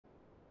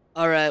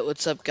Alright,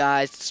 what's up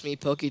guys? It's me,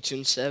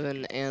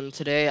 PokeTune7, and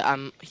today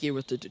I'm here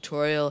with the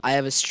tutorial. I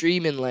have a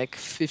stream in like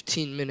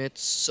 15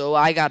 minutes, so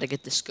I gotta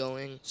get this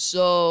going.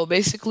 So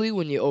basically,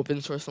 when you open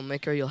Source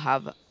Filmmaker, you'll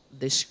have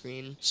this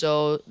screen.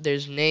 So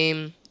there's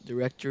name,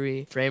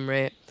 directory, frame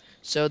rate.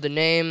 So the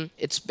name,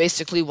 it's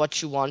basically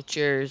what you want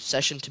your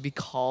session to be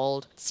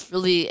called.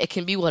 It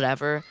can be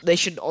whatever. They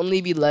should only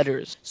be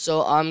letters.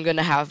 So I'm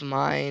gonna have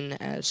mine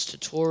as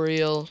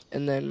tutorial,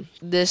 and then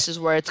this is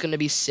where it's gonna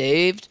be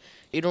saved.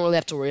 You don't really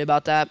have to worry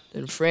about that.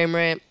 And frame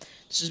rate,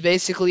 this is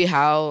basically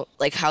how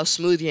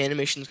smooth the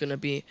animation is going to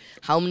be,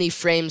 how many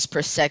frames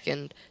per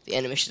second the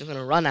animation is going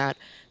to run at.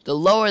 The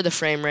lower the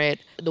frame rate,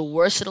 the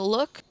worse it'll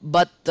look,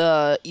 but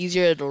the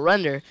easier it'll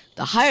render.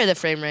 The higher the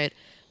frame rate,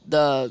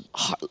 the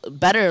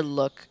better it'll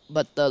look,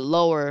 but the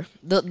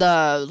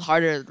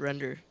harder it'll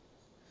render.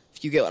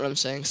 If you get what I'm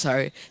saying,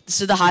 sorry.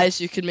 This is the highest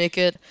you can make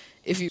it.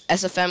 If you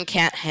SFM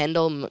can't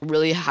handle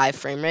really high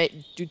frame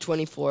rate, do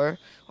 24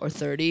 or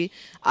 30.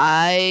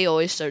 I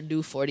always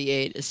do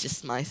 48. It's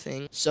just my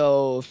thing.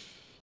 So,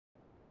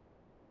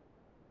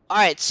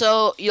 alright,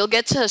 so you'll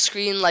get to a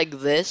screen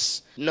like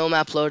this, no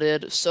map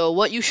loaded. So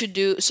what you should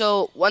do,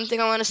 so one thing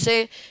I want to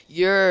say,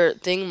 your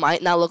thing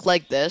might not look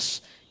like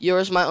this.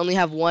 Yours might only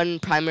have one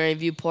primary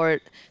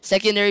viewport.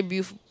 Secondary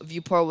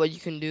viewport, what you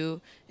can do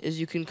is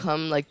you can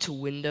come like to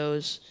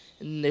Windows,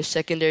 and there's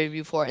secondary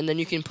viewport, and then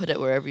you can put it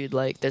wherever you'd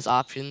like. There's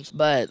options,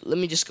 but let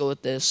me just go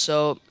with this.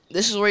 So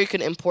this is where you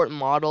can import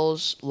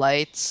models,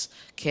 lights,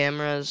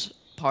 cameras,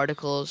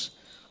 particles,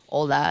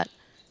 all that.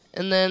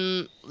 And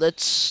then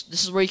this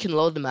is where you can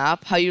load the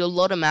map. How you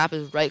load a map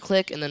is right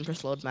click and then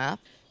press load map.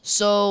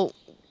 So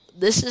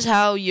this is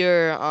how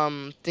your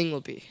thing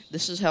will be.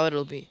 This is how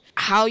it'll be.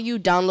 How you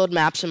download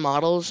maps and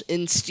models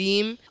in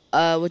Steam.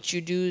 What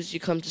you do is you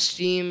come to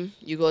Steam,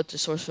 you go to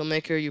Source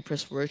Filmmaker, you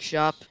press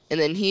Workshop, and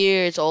then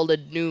here it's all the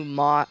new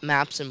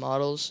maps and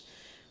models.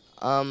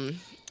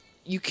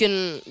 You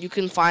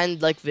can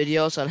find like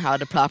videos on how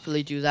to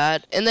properly do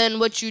that. And then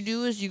what you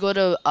do is you go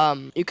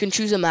to you can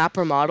choose a map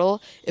or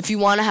model. If you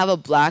want to have a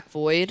black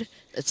void,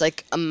 it's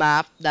like a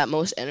map that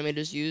most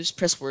animators use,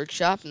 press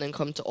Workshop and then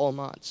come to all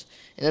mods.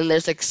 And then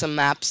there's like some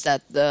maps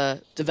that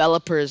the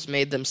developers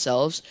made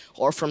themselves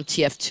or from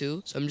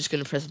TF2. So I'm just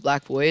gonna press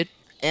black void,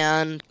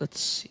 and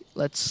let's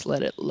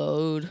let it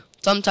load.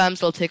 Sometimes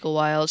it'll take a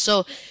while.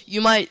 So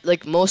you might,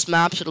 like most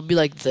maps, it'll be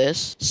like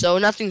this. So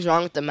nothing's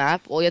wrong with the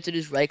map. All you have to do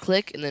is right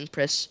click and then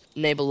press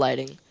enable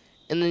lighting.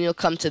 And then you'll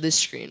come to this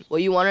screen.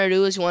 What you want to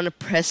do is you want to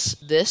press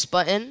this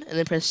button and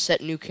then press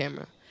set new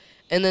camera.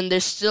 And then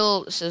there's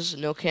still, it says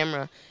no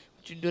camera.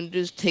 What you're going to do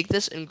is take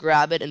this and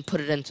grab it and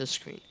put it into the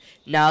screen.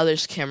 Now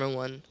there's camera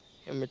 1,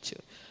 camera 2.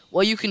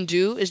 What you can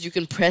do is you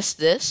can press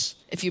this.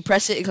 If you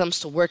press it, it comes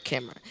to work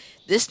camera.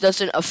 This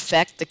doesn't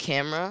affect the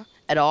camera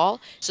at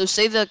all. So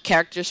say the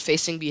character's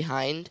facing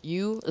behind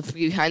you,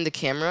 behind the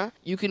camera,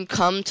 you can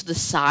come to the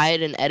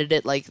side and edit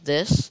it like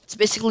this. It's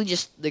basically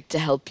just like to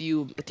help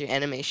you with your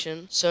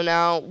animation. So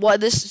now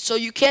so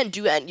you can't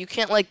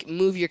like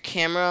move your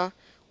camera,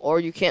 or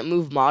you can't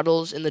move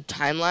models in the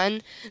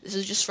timeline. This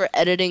is just for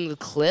editing the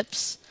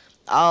clips.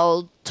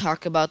 I'll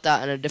talk about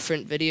that in a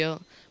different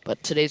video,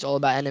 but today's all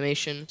about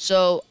animation.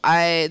 So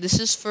this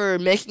is for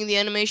making the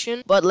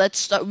animation, but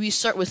we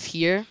start with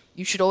here.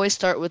 You should always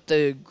start with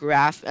the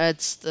graph.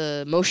 It's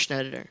the motion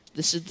editor.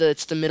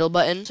 It's the middle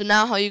button. So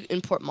now how you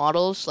import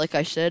models, like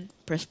I said,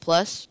 press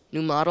plus,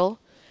 new model.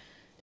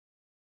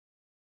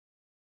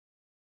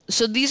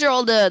 So these are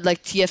all the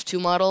like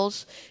TF2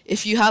 models.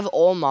 If you have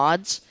all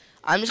mods,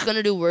 I'm just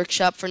gonna do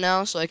workshop for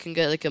now so I can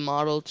get like a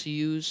model to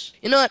use.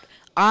 You know what?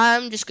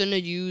 I'm just gonna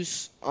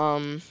use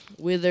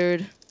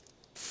withered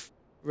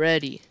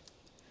freddy.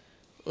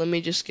 Let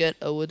me just get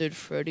a withered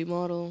freddy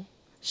model.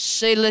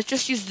 Let's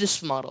just use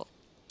this model.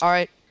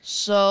 Alright,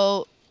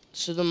 so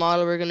the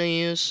model we're gonna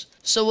use.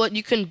 So what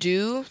you can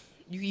do,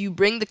 you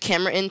bring the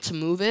camera in to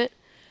move it.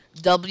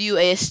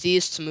 WASD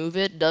is to move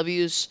it.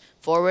 W is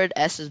forward,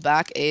 S is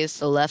back, A is to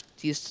the left,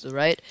 D is to the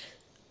right.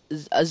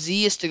 A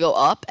Z is to go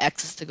up,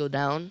 X is to go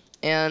down.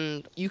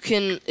 And you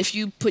can, if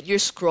you put your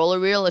scroller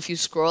wheel, if you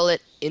scroll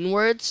it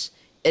inwards,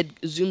 it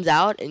zooms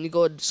out, and you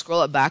go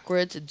scroll it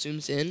backwards, it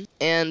zooms in.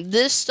 And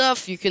this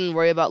stuff you can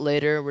worry about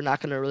later. We're not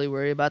going to really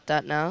worry about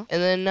that now.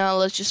 And then now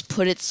let's just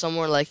put it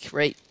somewhere like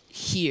right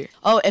here.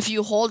 Oh, if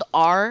you hold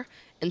R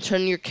and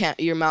turn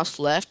your mouse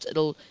left,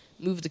 it'll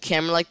move the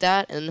camera like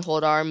that, and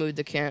hold R, move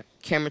the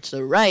camera to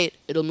the right,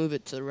 it'll move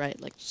it to the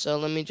right. Like so.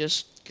 Let me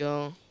just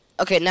go.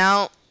 Okay,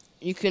 now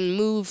you can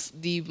move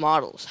the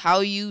models.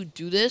 How you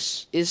do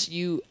this is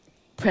you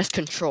press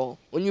control.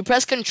 When you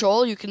press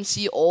control, you can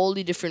see all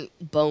the different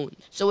bones.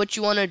 So what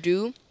you want to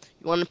do,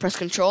 you want to press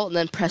control and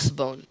then press a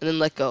bone and then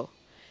let go.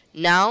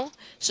 Now,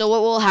 so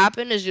what will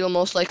happen is you'll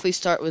most likely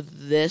start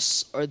with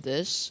this or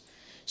this.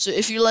 So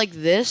if you like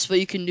this, what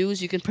you can do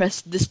is you can press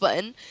this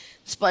button.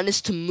 This button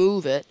is to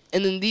move it,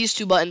 and then these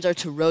two buttons are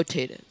to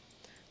rotate it.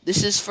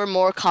 This is for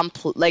more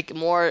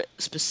more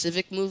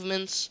specific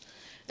movements,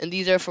 and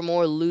these are for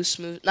more loose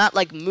not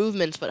like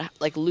movements, but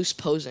like loose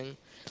posing.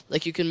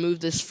 Like you can move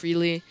this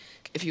freely.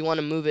 if you want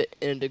to move it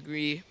in a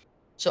degree.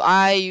 So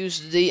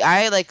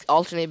I like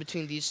alternate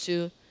between these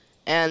two.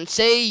 And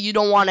say you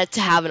don't want it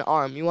to have an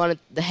arm, you want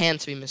the hand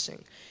to be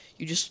missing.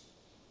 You just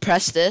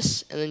press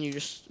this, and then you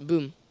just,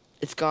 boom,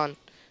 it's gone.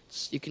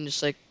 You can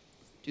just like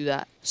do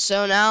that.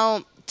 So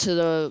now to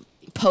the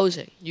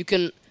posing. You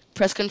can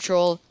press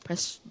control,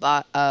 press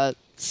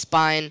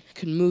spine, you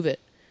can move it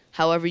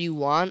however you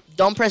want.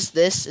 Don't press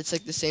this, it's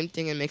like the same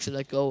thing, and makes it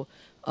like go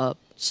up.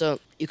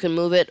 So you can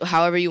move it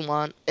however you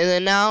want. And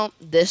then now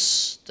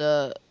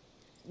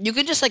you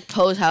can just like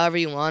pose however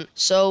you want.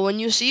 So when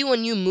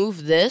you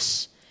move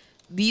this,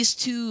 these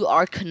two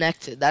are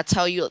connected. That's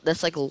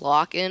like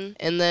lock in.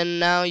 And then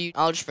now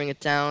I'll just bring it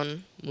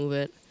down, move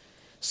it.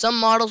 Some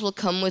models will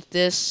come with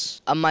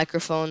this, a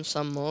microphone,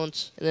 some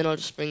won't. And then I'll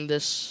just bring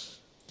this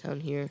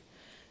down here.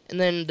 And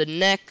then the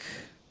neck,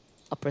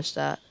 I'll press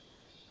that.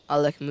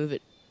 I'll like move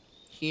it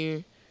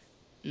here.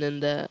 And then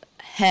the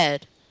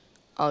head,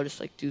 I'll just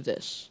like do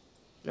this.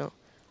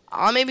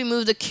 I'll maybe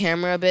move the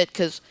camera a bit,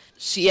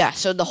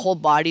 so the whole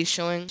body's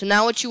showing. So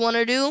now what you want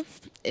to do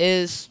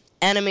is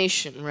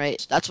animation,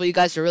 right? That's what you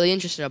guys are really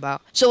interested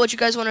about. So what you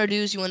guys want to do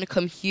is you want to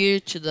come here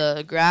to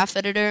the graph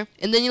editor,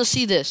 and then you'll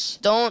see this.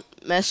 Don't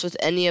mess with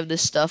any of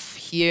this stuff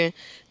here.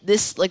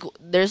 This, like,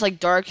 there's like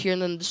dark here,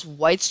 and then this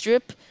white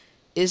strip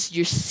is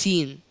your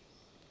scene.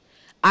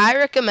 I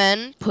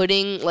recommend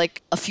putting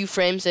like a few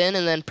frames in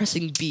and then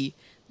pressing B.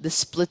 This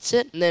splits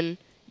it, and then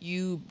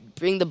you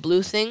bring the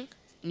blue thing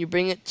and you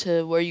bring it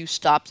to where you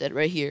stopped it,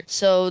 right here.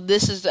 So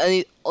this is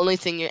the only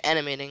thing you're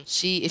animating.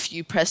 See, if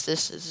you press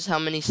this is how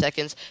many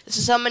seconds. This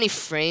is how many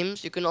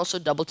frames. You can also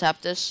double tap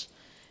this,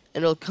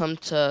 and it'll come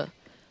to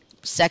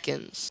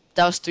seconds.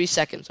 That was 3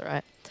 seconds,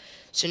 alright?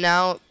 So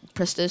now,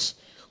 press this.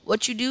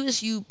 What you do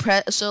is you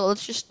press, so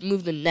let's just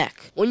move the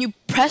neck. When you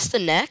press the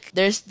neck,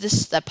 there's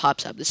this that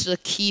pops up. This is a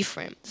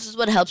keyframe. This is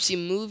what helps you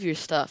move your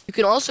stuff. You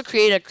can also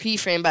create a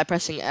keyframe by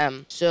pressing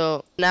M.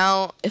 So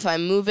now, if I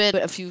move it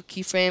a few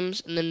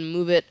keyframes, and then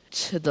move it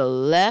to the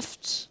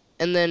left,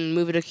 and then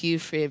move it a few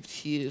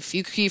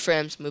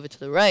keyframes, move it to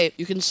the right,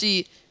 you can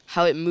see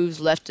how it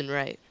moves left and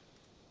right.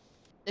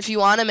 If you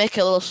want to make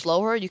it a little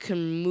slower, you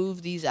can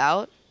move these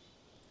out,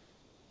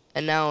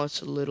 and now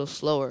it's a little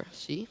slower,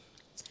 see?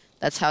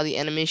 That's how the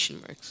animation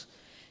works.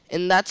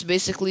 And that's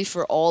basically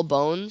for all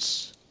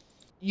bones.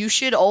 You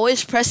should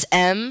always press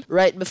M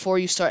right before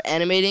you start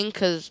animating,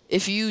 because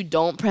if you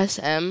don't press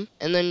M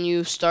and then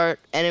you start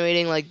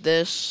animating like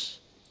this,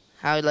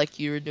 how like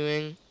you were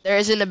doing, there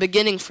isn't a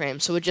beginning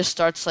frame, so it just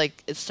starts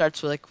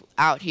with like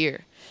out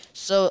here.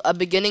 So a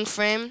beginning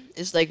frame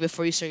is like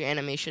before you start your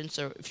animation.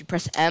 So if you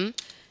press M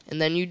and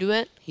then you do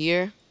it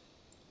here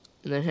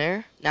and then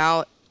here,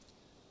 now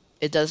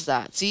it does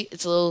that. See,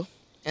 it's a little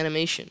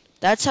animation.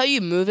 That's how you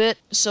move it.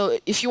 So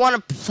if you want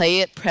to play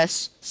it,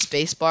 press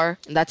spacebar,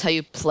 and that's how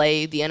you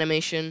play the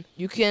animation.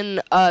 You can,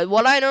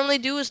 what I normally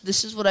do is,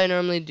 this is what I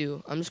normally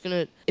do. I'm just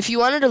gonna, if you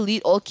want to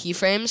delete all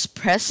keyframes,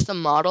 press the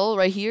model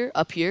right here,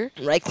 up here,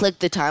 right click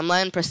the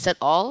timeline, press set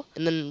all,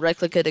 and then right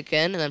click it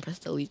again, and then press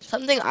delete.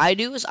 Something I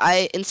do is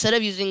instead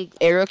of using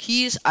arrow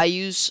keys, I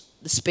use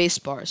the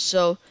spacebar.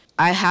 So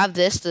I have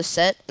the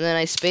set, and then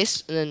I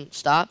space, and then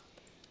stop.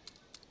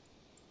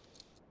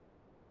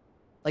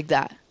 Like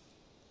that.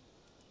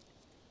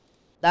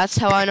 That's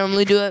how I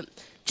normally do it.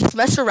 Just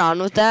mess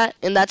around with that,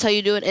 and that's how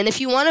you do it. And if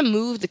you want to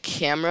move the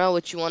camera,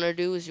 what you want to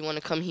do is you want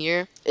to come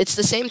here. It's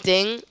the same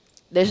thing.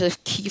 There's a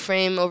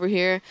keyframe over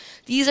here.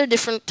 These are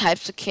different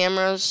types of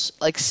cameras,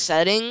 like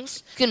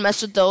settings. You can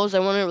mess with those. I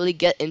won't really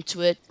get into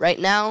it right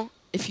now.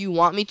 If you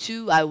want me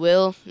to, I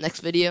will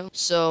next video.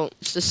 So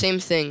it's the same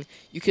thing.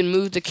 You can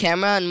move the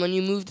camera, and when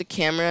you move the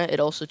camera, it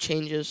also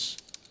changes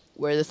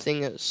where the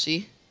thing is.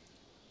 See?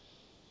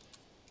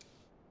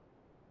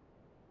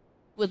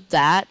 With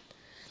that,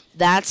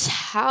 that's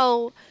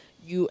how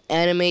you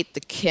animate the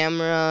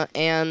camera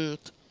and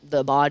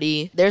the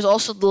body. There's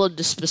also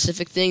the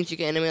specific things you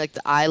can animate, like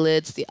the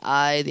eyelids, the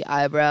eye, the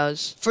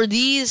eyebrows. For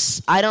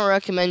these, I don't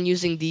recommend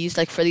using these.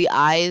 Like for the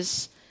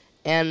eyes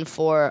and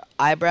for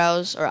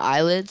eyebrows or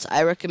eyelids,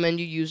 I recommend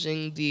you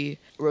using the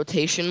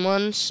rotation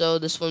one. So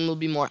this one will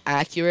be more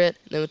accurate.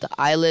 And then with the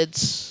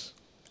eyelids,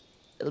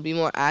 it'll be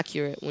more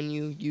accurate when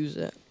you use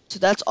it. So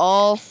that's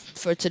all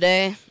for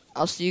today.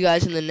 I'll see you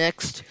guys in the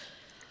next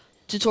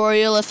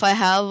tutorial if I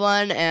have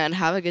one, and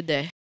have a good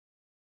day.